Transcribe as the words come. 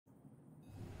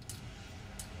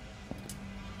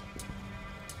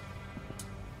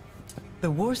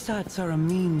The Warsats are a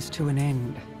means to an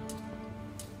end.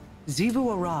 Xivu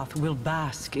Arath will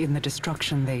bask in the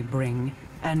destruction they bring,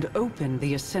 and open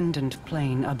the Ascendant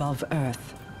Plane above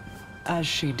Earth, as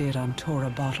she did on Tora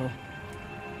Bottle.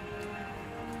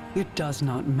 It does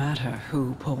not matter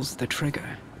who pulls the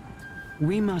trigger.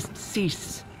 We must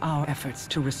cease our efforts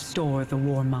to restore the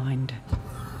War Mind.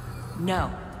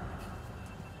 No.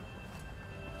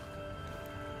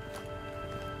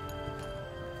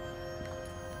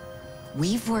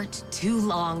 We've worked too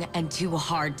long and too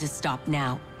hard to stop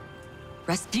now.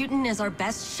 Rasputin is our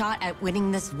best shot at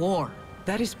winning this war.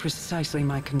 That is precisely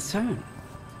my concern.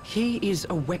 He is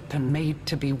a weapon made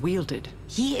to be wielded.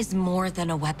 He is more than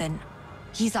a weapon.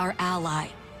 He's our ally.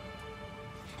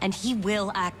 And he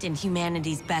will act in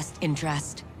humanity's best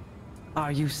interest.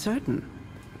 Are you certain?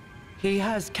 He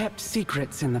has kept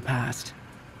secrets in the past,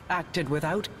 acted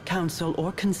without counsel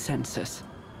or consensus.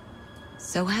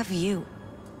 So have you.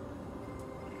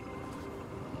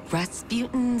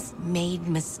 Rasputin's made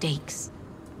mistakes.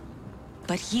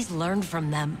 But he's learned from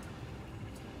them.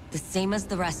 The same as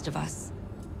the rest of us.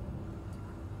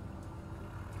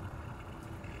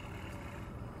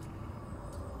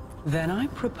 Then I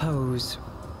propose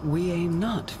we aim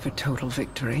not for total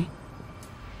victory,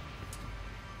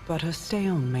 but a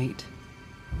stalemate.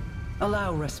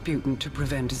 Allow Rasputin to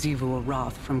prevent Xivu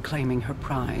Arath from claiming her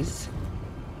prize,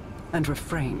 and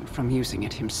refrain from using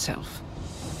it himself.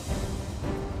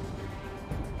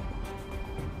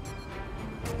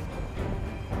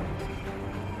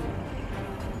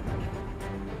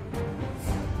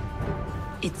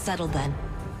 It's settled then.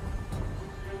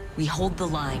 We hold the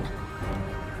line.